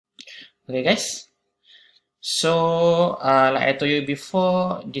Okay guys, so like I told you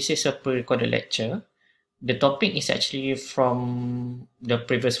before, this is a pre-recorded lecture. The topic is actually from the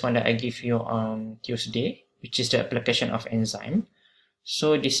previous one that I gave you on Tuesday, which is the application of enzyme.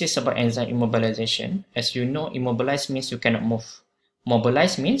 So this is about enzyme immobilization. As you know, immobilize means you cannot move.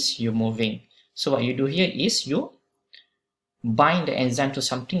 Mobilize means you're moving. So what you do here is you bind the enzyme to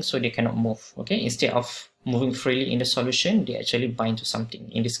something so they cannot move. Okay, instead of moving freely in the solution, they actually bind to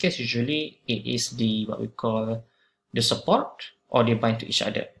something. In this case, usually it is the what we call the support, or they bind to each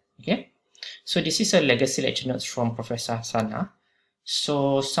other. Okay, so this is a legacy lecture notes from Professor Sana.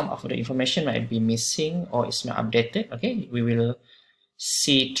 So some of the information might be missing or it's not updated. Okay, we will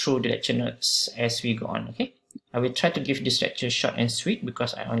see through the lecture notes as we go on. Okay, I will try to give this lecture short and sweet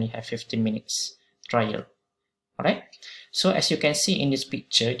because I only have 15 minutes trial. Alright, so as you can see in this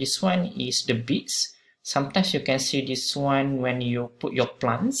picture, this one is the beads. Sometimes you can see this one when you put your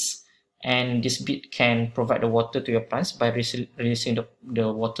plants, and this bead can provide the water to your plants by releasing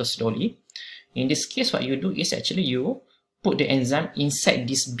the water slowly. In this case, what you do is actually you put the enzyme inside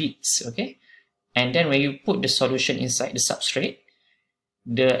these beads, okay? And then when you put the solution inside the substrate,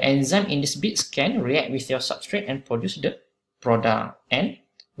 the enzyme in these beads can react with your substrate and produce the product. And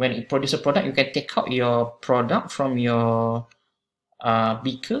when it produces a product, you can take out your product from your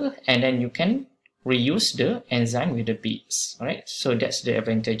beaker, and then you can reuse the enzyme with the beads. All right, so that's the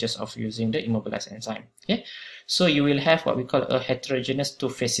advantages of using the immobilized enzyme. Okay, so you will have what we call a heterogeneous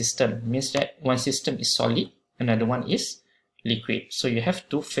two-phase system. Means that one system is solid, another one is liquid. So you have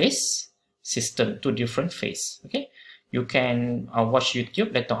two-phase system, two different phase. Okay, you can watch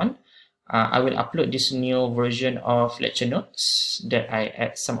YouTube later on. I will upload this new version of lecture notes that I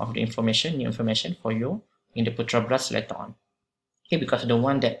add some of the information, new information for you in the Putra Blast later on. Okay, because the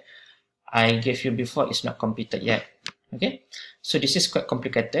one that I gave you before is not completed yet. Okay, so this is quite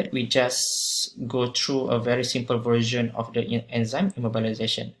complicated. We just go through a very simple version of the enzyme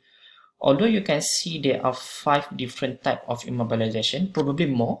immobilization. Although you can see there are 5 different types of immobilization, probably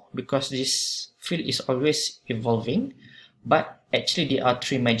more because this field is always evolving, but actually there are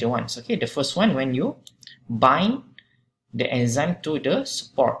 3 major ones. Okay, the first one, when you bind the enzyme to the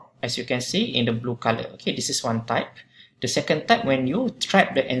support, as you can see in the blue color. Okay, this is one type. The second type, when you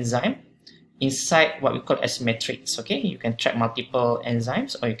trap the enzyme inside what we call as matrix. Okay, you can trap multiple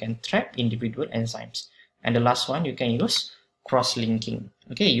enzymes or you can trap individual enzymes. And the last one, you can use cross-linking.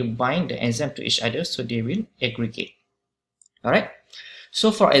 Okay, you bind the enzyme to each other so they will aggregate. All right.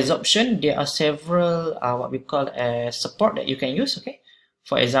 So for adsorption, there are several what we call as support that you can use. Okay,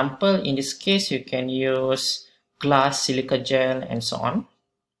 for example, in this case, you can use glass, silica gel, and so on.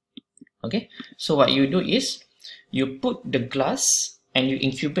 Okay, so what you do is you put the glass and you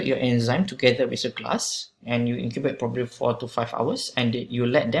incubate your enzyme together with the glass, and you incubate probably 4 to 5 hours, and you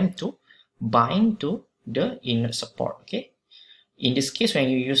let them to bind to the inner support. Okay, in this case, when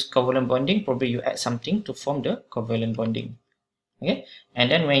you use covalent bonding, probably you add something to form the covalent bonding. Okay, and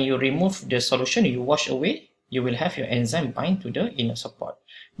then when you remove the solution, you wash away, you will have your enzyme bind to the inner support.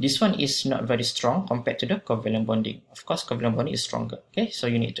 This one is not very strong compared to the covalent bonding. Of course, covalent bonding is stronger. Okay, so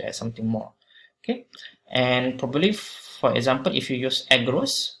you need to add something more. Okay, and probably, for example, if you use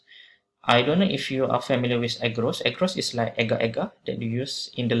agarose, I don't know if you are familiar with agarose. Agarose is like agar-agar that you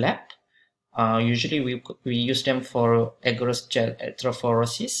use in the lab. Usually we use them for agarose gel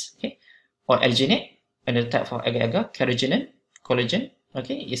electrophoresis, okay, or alginate, another type of agar-agar, carrageenan, collagen.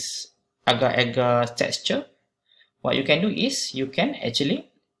 Okay, is agar-agar texture. What you can do is you can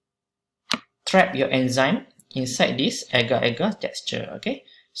actually trap your enzyme inside this agar-agar texture. Okay,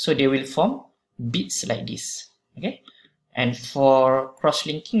 so they will form beads like this. Okay, and for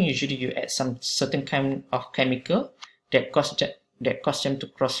cross-linking, usually you add some certain kind of chemical that cause them to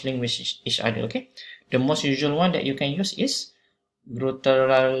cross-link with each other. Okay, the most usual one that you can use is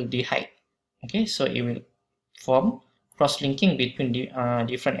glutaraldehyde. Okay, so it will form cross-linking between the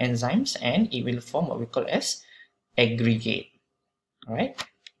different enzymes, and it will form what we call as aggregate. All right.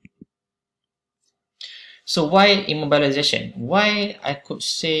 So why immobilization? Why I could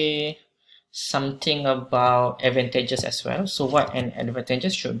say something about advantages as well. So what and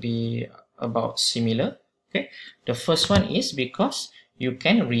advantages should be about similar. Okay, the first one is because you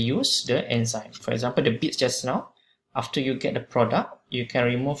can reuse the enzyme. For example, the beads just now, after you get the product, you can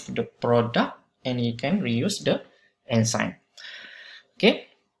remove the product and you can reuse the enzyme. Okay,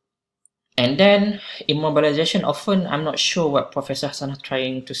 and then immobilization, often I'm not sure what Professor Hassan is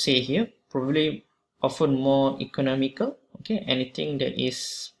trying to say here, probably often more economical. Okay, anything that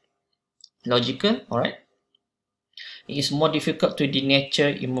is logical. All right, it is more difficult to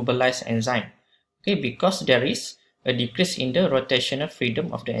denature immobilized enzyme. Okay, because there is a decrease in the rotational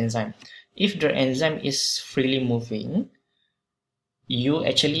freedom of the enzyme. If the enzyme is freely moving, you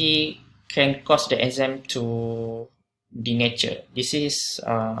actually can cause the enzyme to denature. This is,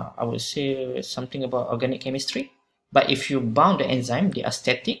 I would say, something about organic chemistry. But if you bound the enzyme, they are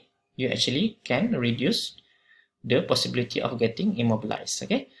static, you actually can reduce the possibility of getting immobilized.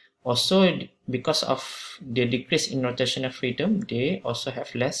 Okay. Also, because of the decrease in rotational freedom, they also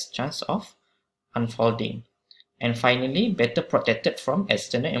have less chance of unfolding. And finally, better protected from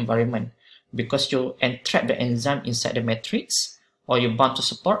external environment, because you entrap the enzyme inside the matrix, or you bound to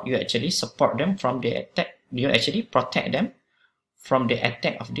support, you actually support them from the attack, you actually protect them from the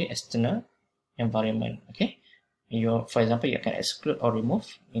attack of the external environment. Okay, for example, you can exclude or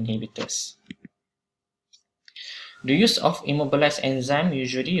remove inhibitors. The use of immobilized enzyme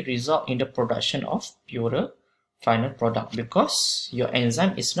usually result in the production of purer final product, because your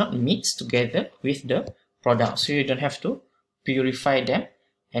enzyme is not mixed together with the product, so you don't have to purify them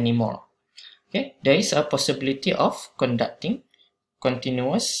anymore. Okay, there is a possibility of conducting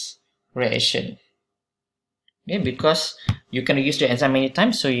continuous reaction. Okay, because you can use the enzyme many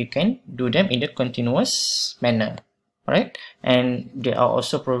times, so you can do them in a continuous manner. Alright, and there are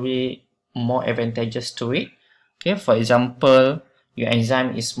also probably more advantages to it. Okay, for example, your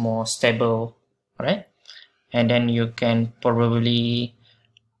enzyme is more stable, alright, and then you can probably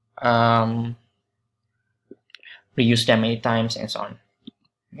reuse them many times and so on.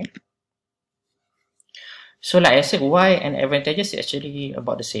 Okay. So like I said, why and advantages is actually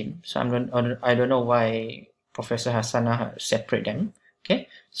about the same. So I don't know why Professor Hassana separate them. Okay,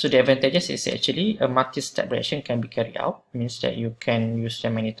 so the advantages is actually a multi-step reaction can be carried out, means that you can use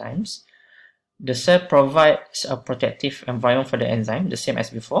them many times. The cell provides a protective environment for the enzyme, the same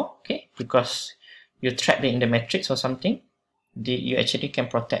as before. Okay, because you trap them in the matrix or something, you actually can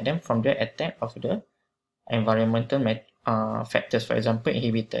protect them from the attack of the environmental factors, for example,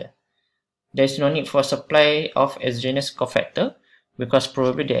 inhibitor. There is no need for supply of exogenous cofactor, because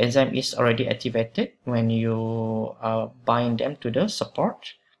probably the enzyme is already activated when you bind them to the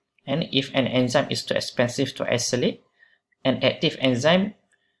support. And if an enzyme is too expensive to isolate, an active enzyme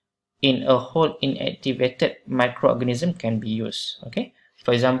in a whole inactivated microorganism can be used. Okay,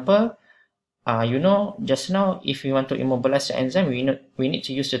 for example, you know, just now, if we want to immobilize the enzyme, we need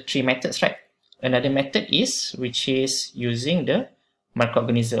to use the 3 methods, right? Another method is, which is using the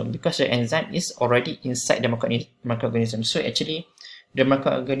microorganism, because the enzyme is already inside the microorganism. So actually, the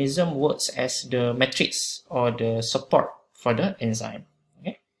microorganism works as the matrix or the support for the enzyme.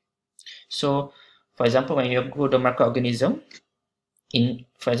 Okay, so for example, when you grow the microorganism,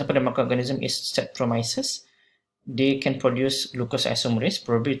 for example, the microorganism is Saccharomyces, they can produce glucose isomerase,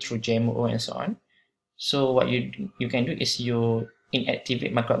 probably through GMO and so on. So what you can do is you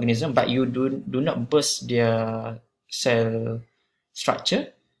inactivate microorganism, but you do not burst their cell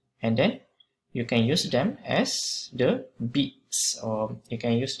structure, and then you can use them as the beads, or you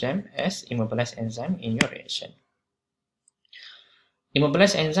can use them as immobilized enzyme in your reaction.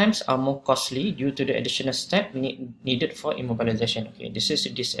 Immobilized enzymes are more costly due to the additional step needed for immobilization. Okay, this is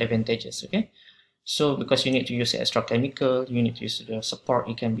the disadvantages. Okay, so because you need to use extra chemical, you need to use the support,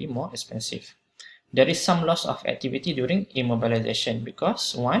 it can be more expensive. There is some loss of activity during immobilization,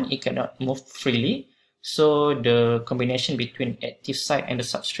 because one, it cannot move freely, so the combination between active site and the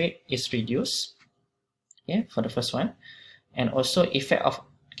substrate is reduced. Yeah, for the first one. And also effect of,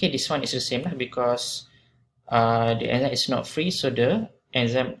 okay, this one is the same because the enzyme is not free, so the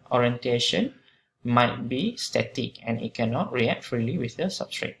enzyme orientation might be static and it cannot react freely with the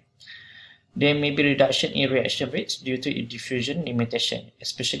substrate. There may be reduction in reaction rates due to diffusion limitation,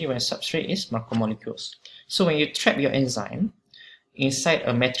 especially when substrate is macromolecules. So when you trap your enzyme inside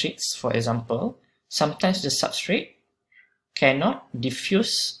a matrix, for example, sometimes the substrate cannot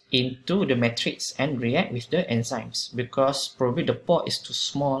diffuse into the matrix and react with the enzymes, because probably the pore is too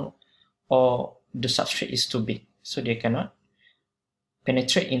small or the substrate is too big, so they cannot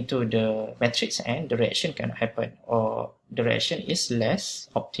penetrate into the matrix and the reaction cannot happen, or the reaction is less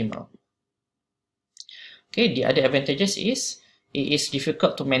optimal. Okay, the other advantages is it is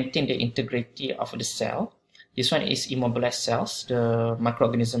difficult to maintain the integrity of the cell. This one is immobilized cells, the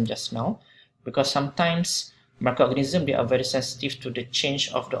microorganism just now, because sometimes microorganisms, they are very sensitive to the change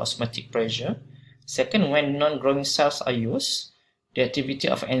of the osmotic pressure. Second, when non-growing cells are used, the activity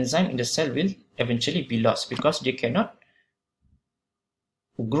of enzyme in the cell will eventually be lost, because they cannot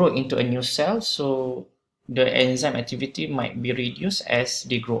grow into a new cell, so the enzyme activity might be reduced as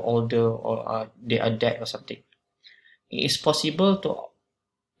they grow older or they are dead or something. It is possible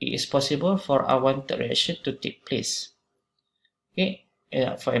for unwanted reaction to take place. Okay,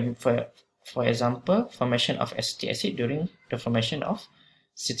 For example, formation of acetic acid during the formation of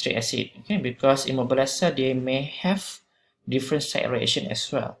citric acid. Okay, because immobilizer, they may have different site reaction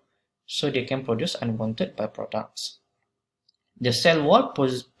as well, so they can produce unwanted byproducts. The cell wall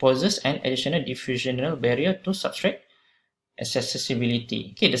poses an additional diffusional barrier to substrate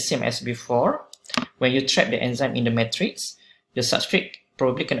accessibility. Okay, the same as before. When you trap the enzyme in the matrix, the substrate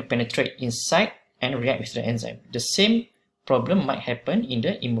probably cannot penetrate inside and react with the enzyme. The same problem might happen in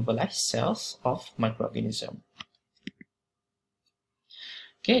the immobilized cells of microorganisms.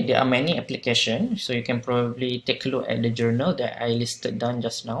 Okay, there are many applications, so you can probably take a look at the journal that I listed down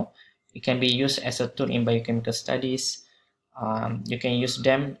just now. It can be used as a tool in biochemical studies. You can use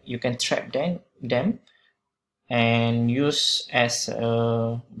them, you can trap them and use as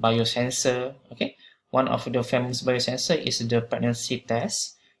a biosensor. Okay, one of the famous biosensor is the pregnancy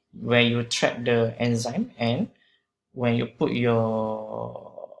test, where you trap the enzyme, and when you put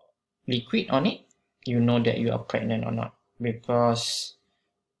your liquid on it, you know that you are pregnant or not, because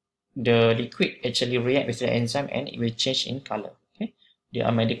the liquid actually react with the enzyme and it will change in color. Okay, there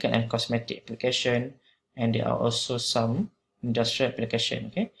are medical and cosmetic application, and there are also some industrial application.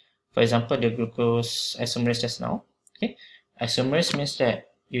 Okay, for example, the glucose isomerase just now. Okay, isomerase means that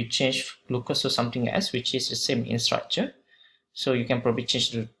you change glucose to something else which is the same in structure, so you can probably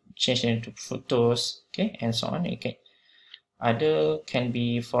change it into fructose, okay, and so on. Okay, other can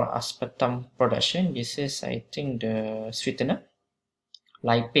be for aspartame production. This is, I think, the sweetener,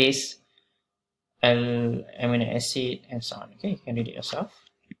 lipase, amino acid, and so on. Okay, you can read it yourself.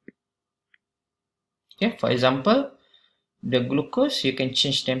 Okay, for example, the glucose, you can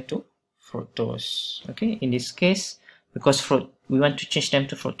change them to fructose. Okay, in this case, because we want to change them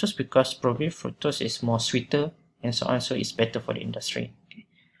to fructose because probably fructose is more sweeter and so on, so it's better for the industry. Okay.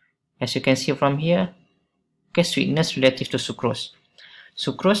 As you can see from here, okay, sweetness relative to sucrose.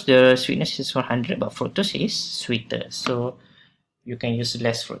 Sucrose, the sweetness is 100, but fructose is sweeter, so you can use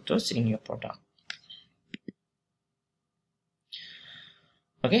less fructose in your product.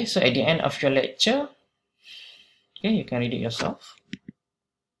 Okay, so at the end of your lecture, okay, you can read it yourself.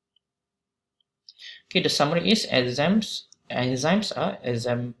 Okay, the summary is enzymes are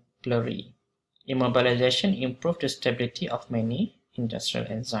exemplary. Immobilization improves the stability of many industrial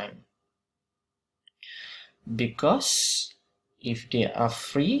enzymes. Because if they are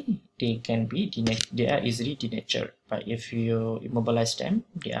free, they are easily denatured. But if you immobilize them,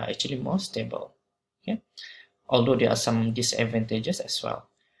 they are actually more stable. Okay, although there are some disadvantages as well.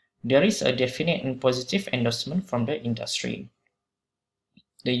 There is a definite and positive endorsement from the industry.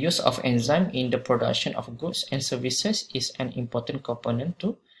 The use of enzyme in the production of goods and services is an important component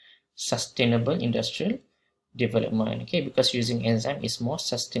to sustainable industrial development. Okay, because using enzyme is more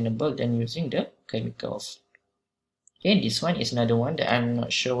sustainable than using the chemicals. Okay, this one is another one that I'm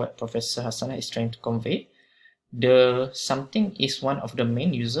not sure what Professor Hassana is trying to convey. The something is one of the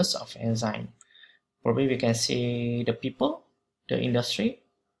main users of enzyme. Probably we can say the people, the industry,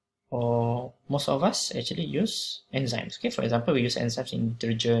 or most of us actually use enzymes. Okay, for example, we use enzymes in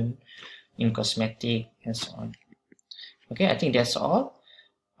detergent, in cosmetic, and so on. Okay, I think that's all.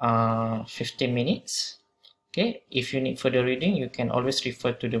 15 minutes. Okay, if you need further reading, you can always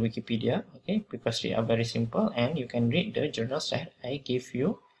refer to the Wikipedia, okay, because they are very simple, and you can read the journals that I gave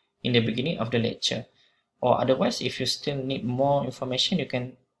you in the beginning of the lecture. Or otherwise, if you still need more information, you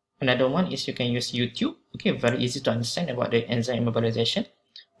can, another one is you can use YouTube. Okay, very easy to understand about the enzyme immobilization.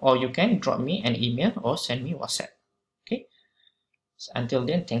 Or you can drop me an email or send me WhatsApp. Okay, so until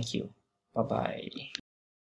then, thank you. Bye bye.